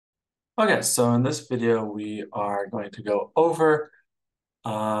Okay, so in this video, we are going to go over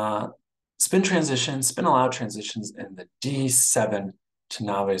uh, spin transitions, spin allowed transitions in the D7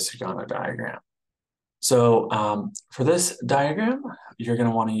 Tanabe-Sugano diagram. So for this diagram, you're going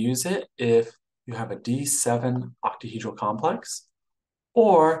to want to use it if you have a D7 octahedral complex,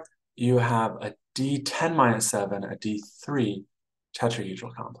 or you have a D10 minus 7, a D3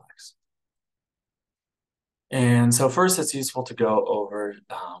 tetrahedral complex. And so first, it's useful to go over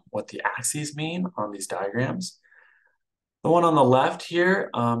what the axes mean on these diagrams. The one on the left here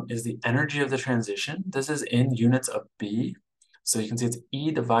is the energy of the transition. This is in units of B. So you can see it's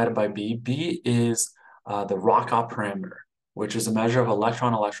E divided by B. B is the Rockoff parameter, which is a measure of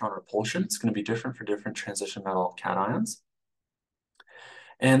electron-electron repulsion. It's going to be different for different transition metal cations.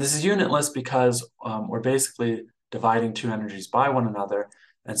 And this is unitless because we're basically dividing two energies by one another.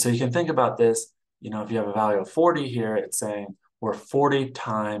 And so you can think about this, if you have a value of 40 here, it's saying we're 40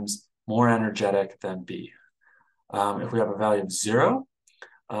 times more energetic than B. If we have a value of 0,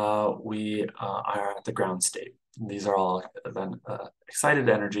 we are at the ground state. And these are all then excited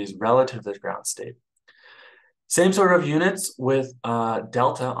energies relative to the ground state. Same sort of units with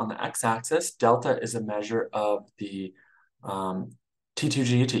delta on the x-axis. Delta is a measure of the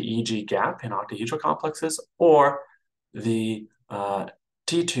T2G to EG gap in octahedral complexes, or the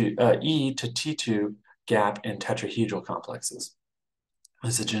E to T2 gap in tetrahedral complexes.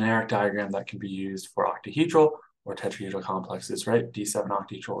 This is a generic diagram that can be used for octahedral or tetrahedral complexes, right? D7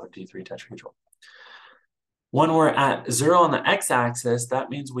 octahedral or D3 tetrahedral. When we're at 0 on the x-axis, that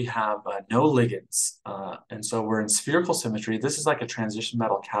means we have no ligands. And so we're in spherical symmetry. This is like a transition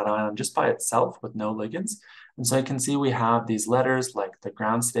metal cation just by itself with no ligands. And so you can see we have these letters, like the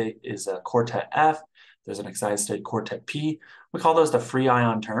ground state is a quartet F. There's an excited state quartet P. We call those the free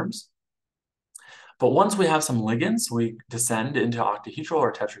ion terms. But once we have some ligands, we descend into octahedral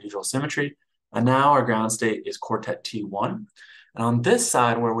or tetrahedral symmetry. And now our ground state is quartet T1. And on this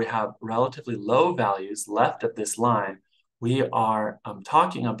side, where we have relatively low values left of this line, we are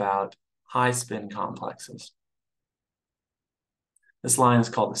talking about high spin complexes. This line is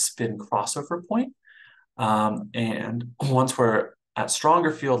called the spin crossover point. And once we're at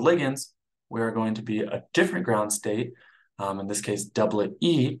stronger field ligands, we're going to be a different ground state, in this case, doublet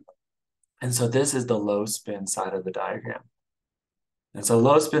E. And so this is the low spin side of the diagram. And so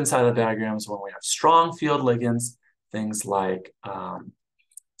low spin side of the diagram is when we have strong field ligands, things like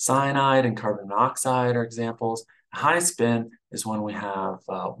cyanide and carbon monoxide are examples. High spin is when we have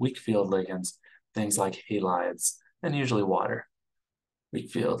weak field ligands, things like halides and usually water. Weak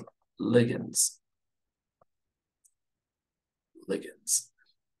field ligands.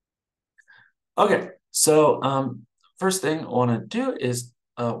 Okay, so first thing I want to do is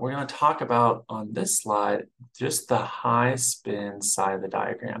we're going to talk about on this slide just the high spin side of the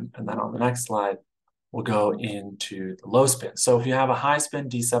diagram. And then on the next slide, we'll go into the low spin. So if you have a high spin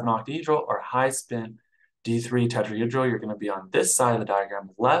D7 octahedral or high spin D3 tetrahedral, you're going to be on this side of the diagram,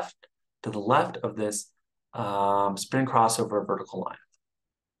 to the left of this spin crossover vertical line.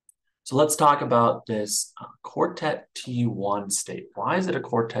 So let's talk about this quartet T1 state. Why is it a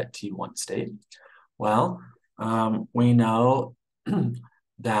quartet T1 state? Well, we know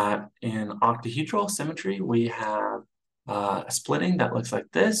that in octahedral symmetry, we have a splitting that looks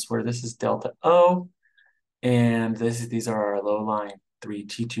like this, where this is delta O, and these are our low-lying 3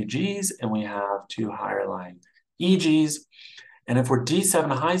 T2Gs, and we have 2 higher-lying EGs. And if we're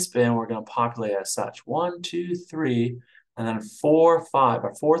D7 high spin, we're going to populate as such. 1, 2, 3, and then 4, 5.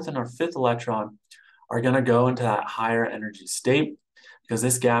 Our fourth and our fifth electron are going to go into that higher energy state because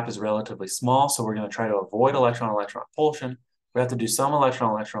this gap is relatively small. So we're going to try to avoid electron-electron repulsion. We have to do some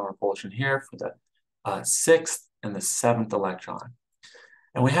electron-electron repulsion here for the sixth and the seventh electron.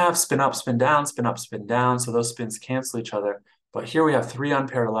 And we have spin up, spin down, spin up, spin down. So those spins cancel each other. But here we have 3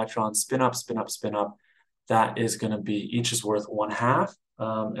 unpaired electrons, spin up, spin up, spin up. That is going to be, each is worth 1/2.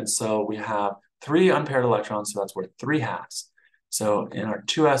 And so we have 3 unpaired electrons, so that's worth 3/2. So in our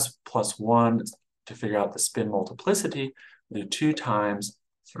 2s plus 1, to figure out the spin multiplicity, we do 2 times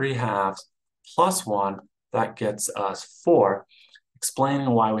 3/2 plus 1. That gets us 4, explaining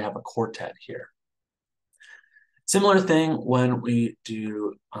why we have a quartet here. Similar thing when we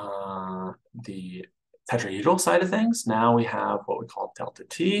do the tetrahedral side of things. Now we have what we call delta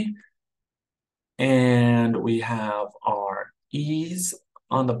T, and we have our E's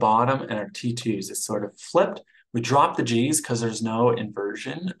on the bottom and our T2s. It's sort of flipped. We drop the G's because there's no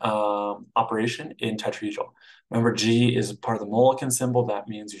inversion operation in tetrahedral. Remember, G is part of the Mulliken symbol. That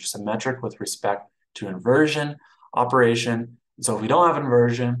means you're symmetric with respect to inversion operation. So if we don't have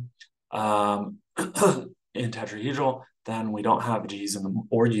inversion in tetrahedral, then we don't have G's in the,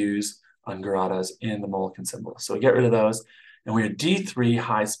 or U's on Garadas in the Mulliken symbol. So we get rid of those, and we're D3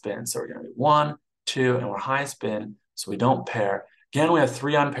 high spin. So we're going to be 1, 2, and we're high spin, so we don't pair. Again, we have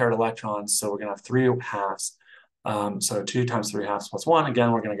 3 unpaired electrons, so we're going to have 3 halves. So 2 times 3 halves plus 1,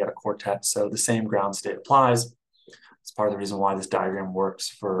 again, we're going to get a quartet. So the same ground state applies. It's part of the reason why this diagram works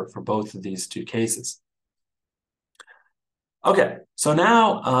for both of these two cases. Okay, so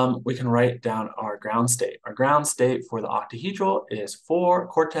now we can write down our ground state. Our ground state for the octahedral is 4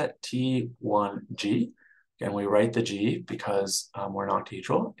 quartet T1G. Again, we write the G because we're an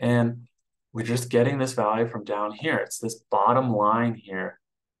octahedral, and we're just getting this value from down here. It's this bottom line here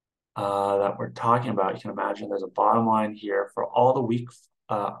that we're talking about. You can imagine there's a bottom line here for all the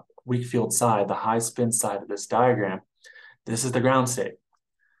weak field side, the high spin side of this diagram. This is the ground state.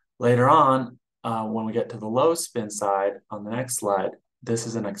 Later on, when we get to the low spin side on the next slide, this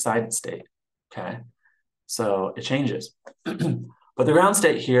is an excited state, okay? So it changes. But the ground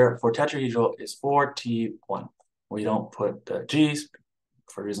state here for tetrahedral is 4T1. We don't put the G's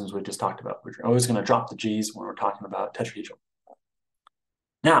for reasons we just talked about. We're always going to drop the G's when we're talking about tetrahedral.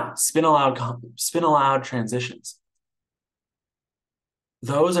 Now, spin allowed transitions.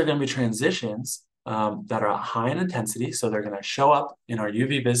 Those are going to be transitions that are high in intensity, so they're going to show up in our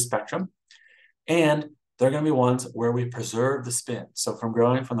UV-Vis spectrum, and they're going to be ones where we preserve the spin. So from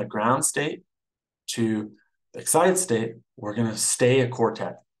going from the ground state to the excited state, we're going to stay a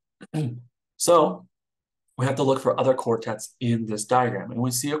quartet. So we have to look for other quartets in this diagram, and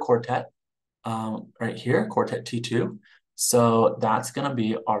we see a quartet right here, quartet T2. So that's going to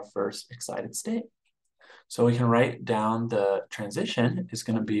be our first excited state. So we can write down the transition is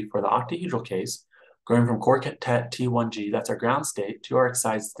going to be for the octahedral case, going from quartet T1G, that's our ground state, to our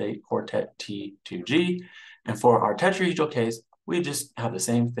excited state, quartet T2G. And for our tetrahedral case, we just have the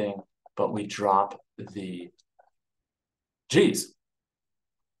same thing, but we drop the G's.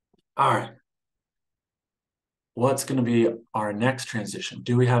 All right. What's going to be our next transition?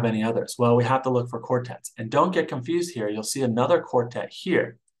 Do we have any others? Well, we have to look for quartets. And don't get confused here. You'll see another quartet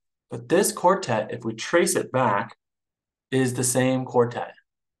here. But this quartet, if we trace it back, is the same quartet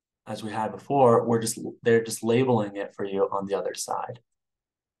as we had before. They're just labeling it for you on the other side.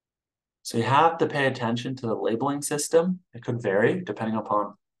 So you have to pay attention to the labeling system. It could vary depending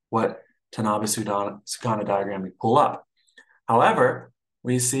upon what Tanabe-Sugano diagram you pull up. However,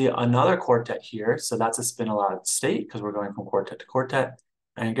 we see another quartet here. So that's a spin allowed state because we're going from quartet to quartet.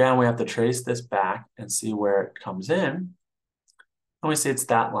 And again, we have to trace this back and see where it comes in. And we see it's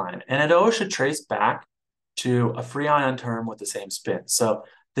that line. And it always should trace back to a free ion term with the same spin. So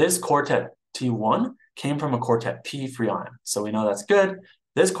this quartet T1 came from a quartet P free ion. So we know that's good.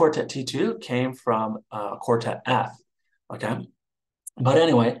 This quartet T2 came from a quartet F, okay? But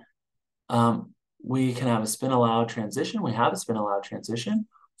anyway, we can have a spin allowed transition. We have a spin allowed transition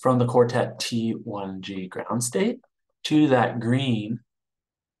from the quartet T1G ground state to that green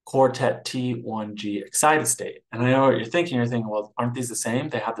quartet T1G excited state. And I know what you're thinking. You're thinking, well, aren't these the same?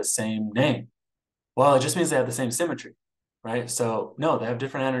 They have the same name. Well, it just means they have the same symmetry, right? So no, they have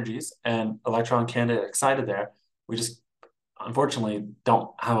different energies and electron candidate excited there. We just unfortunately don't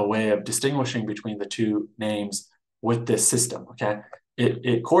have a way of distinguishing between the two names with this system, okay?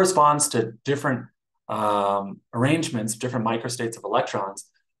 It corresponds to different arrangements, different microstates of electrons,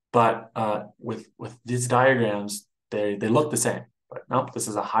 but with these diagrams, they look the same. But nope, this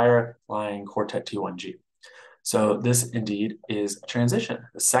is a higher lying quartet T1G. So this indeed is a transition.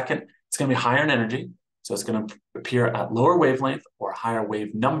 The second, it's going to be higher in energy. So it's going to appear at lower wavelength or higher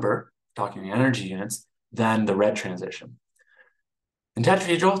wave number, talking energy units, than the red transition. In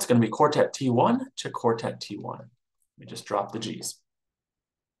tetrahedral, it's going to be quartet T1 to quartet T1. We just drop the G's.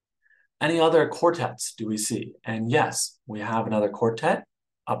 Any other quartets do we see? And yes, we have another quartet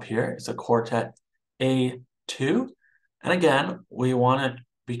up here. It's a quartet A2. And again, we want to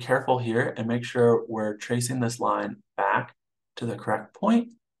be careful here and make sure we're tracing this line back to the correct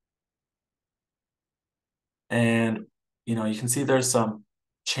point. And, you know, you can see there's some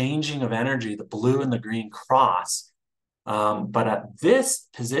changing of energy, the blue and the green cross. But at this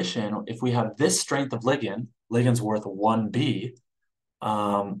position, if we have this strength of ligand's worth 1B,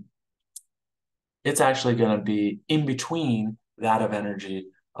 it's actually going to be in between that of energy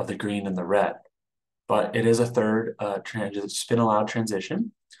of the green and the red. But it is a third spin allowed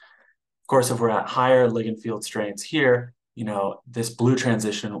transition. Of course, if we're at higher ligand field strengths here, you know, this blue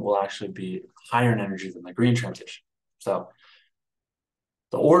transition will actually be higher in energy than the green transition. So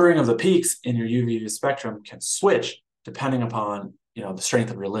the ordering of the peaks in your UV spectrum can switch depending upon, you know, the strength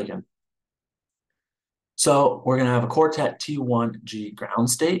of your ligand. So we're going to have a quartet T1G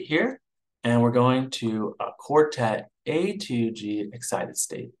ground state here. and we're going to a quartet A2G excited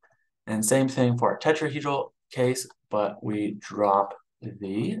state. And same thing for our tetrahedral case, but we drop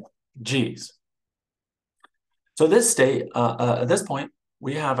the G's. So this state, at this point,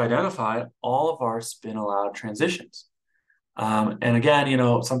 we have identified all of our spin-allowed transitions. And again, you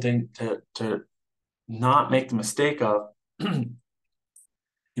know, something to not make the mistake of,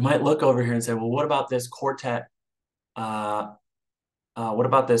 you might look over here and say, well, what about this quartet? What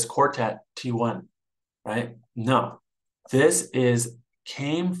about this quartet T1, right? No, this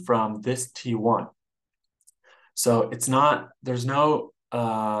came from this T1. So it's not, there's no,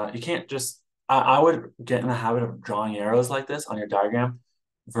 you can't just, I would get in the habit of drawing arrows like this on your diagram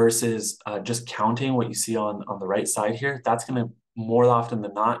versus just counting what you see on the right side here. That's going to more often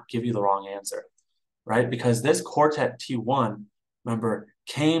than not give you the wrong answer, right? Because this quartet T1, remember,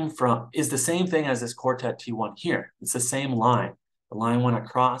 is the same thing as this quartet T1 here. It's the same line. The line went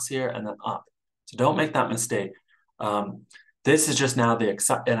across here and then up. So don't make that mistake. This is just now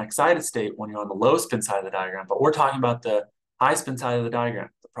an excited state when you're on the low spin side of the diagram, but we're talking about the high spin side of the diagram.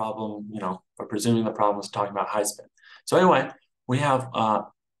 The problem, you know, we're presuming the problem is talking about high spin. So anyway, we have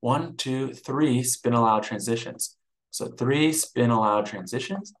 1, 2, 3 spin allowed transitions. So 3 spin allowed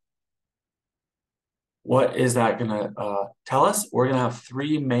transitions. What is that going to tell us? We're going to have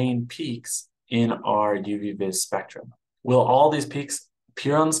 3 main peaks in our UV-Vis spectrum. Will all these peaks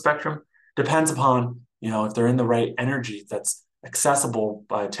appear on the spectrum? Depends upon, you know, if they're in the right energy that's accessible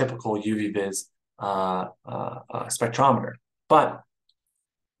by a typical UV-Vis spectrometer. But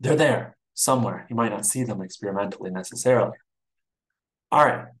they're there somewhere. You might not see them experimentally necessarily. All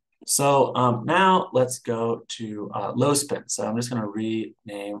right. So now let's go to low spin. So I'm just going to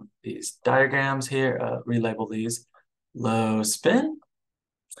rename these diagrams here, relabel these low spin.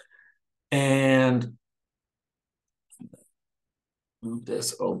 And move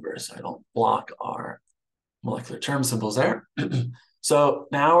this over so I don't block our molecular term symbols there. So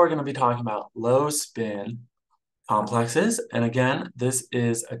now we're going to be talking about low spin complexes. And again, this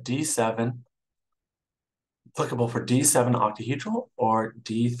is a D7, applicable for D7 octahedral or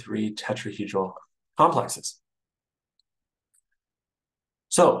D3 tetrahedral complexes.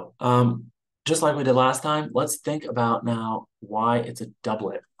 So just like we did last time, let's think about now why it's a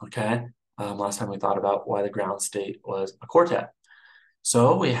doublet, okay? Last time we thought about why the ground state was a quartet.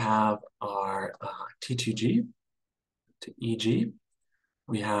 So we have our T2G to EG.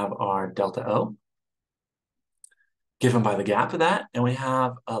 We have our delta O given by the gap of that. And we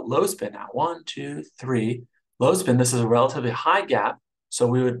have a low spin now, 1, 2, 3. Low spin, this is a relatively high gap. So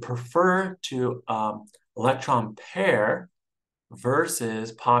we would prefer to electron pair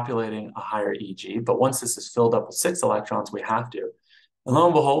versus populating a higher EG. But once this is filled up with 6 electrons, we have to. And lo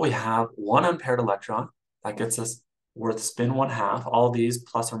and behold, we have 1 unpaired electron. That gets us worth spin 1/2. All these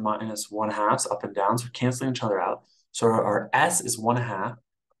plus or minus 1/2s up and down, so we're canceling each other out. So our S is 1/2.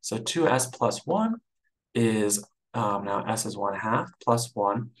 So 2S plus 1 is, now S is 1/2 plus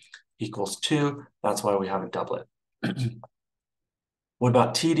 1 equals 2. That's why we have a doublet. What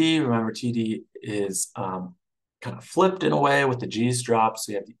about TD? Remember, TD is kind of flipped in a way with the G's dropped.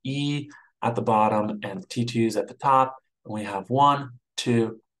 So you have the E at the bottom and the T2s at the top. And we have 1,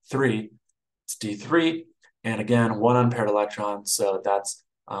 2, 3. It's D3. And again, 1 unpaired electron. So that's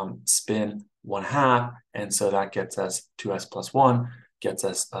spin 1/2. And so that gets us 2S plus 1, gets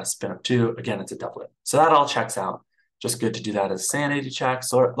us a spin of 2. Again, it's a doublet. So that all checks out. Just good to do that as a sanity check.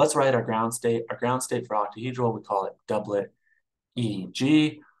 So let's write our ground state. Our ground state for octahedral, we call it doublet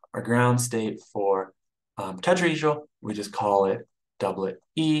EG. Our ground state for tetrahedral, we just call it doublet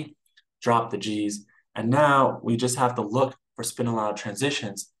E, drop the G's. And now we just have to look for spin allowed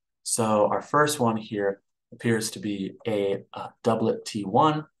transitions. So our first one here appears to be a doublet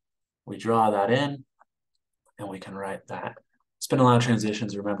T1. We draw that in and we can write that. Spin allowed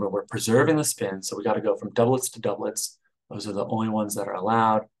transitions, remember, we're preserving the spin. So we got to go from doublets to doublets. Those are the only ones that are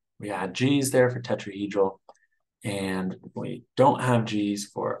allowed. We add G's there for tetrahedral. And we don't have G's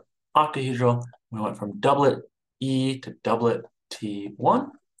for octahedral. We went from doublet E to doublet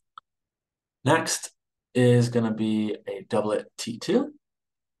T1. Next is going to be a doublet T2.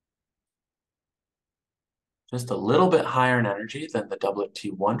 Just a little bit higher in energy than the doublet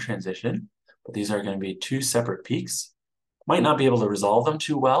T1 transition, but these are going to be 2 separate peaks. Might not be able to resolve them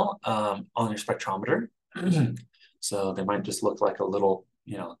too well on your spectrometer. So they might just look like a little,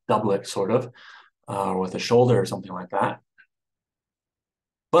 you know, doublet sort of, with a shoulder or something like that.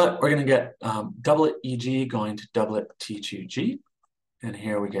 But we're going to get doublet EG going to doublet T2G. And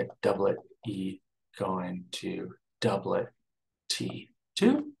here we get doublet E going to doublet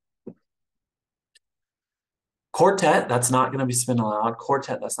T2. Quartet, that's not going to be spin allowed.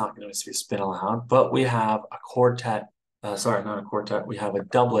 Quartet, that's not going to be spin allowed. But we have a quartet, sorry, not a quartet. We have a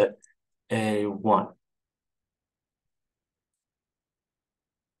doublet A1.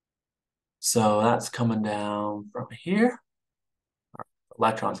 So that's coming down from here. Our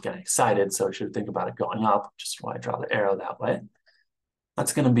electron's getting excited, so we should think about it going up, just why I draw the arrow that way.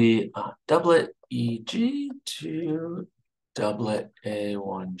 That's going to be doublet EG to doublet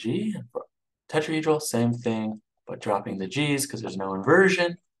A1G. And for tetrahedral, same thing, but dropping the G's because there's no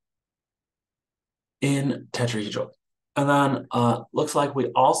inversion in tetrahedral. And then looks like we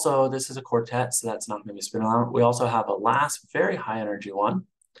also, this is a quartet, so that's not going to be spin allowed. We also have a last very high energy one,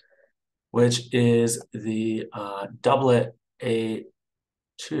 which is the doublet A2.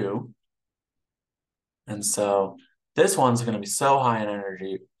 And so this one's going to be so high in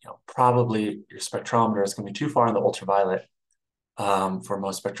energy, probably your spectrometer is going to be too far in the ultraviolet for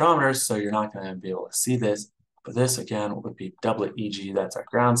most spectrometers, so you're not going to be able to see this. But this, again, would be doublet EG, that's our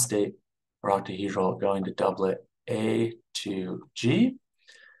ground state, or octahedral going to doublet A2G.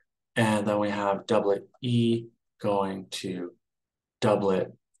 And then we have doublet E going to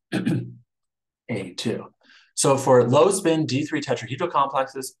doublet A2. So for low spin D3 tetrahedral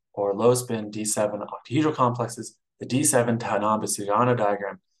complexes or low spin D7 octahedral complexes, the D7 Tanabe-Sugano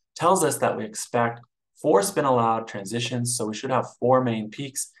diagram tells us that we expect 4 spin allowed transitions, so we should have 4 main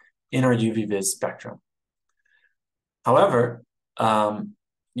peaks in our UV-Vis spectrum. However,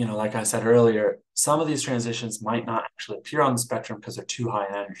 like I said earlier, some of these transitions might not actually appear on the spectrum because they're too high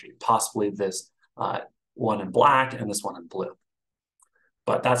in energy, possibly this one in black and this one in blue.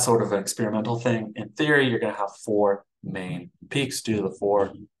 But that's sort of an experimental thing. In theory, you're going to have 4 main peaks due to the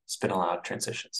 4 spin allowed transitions.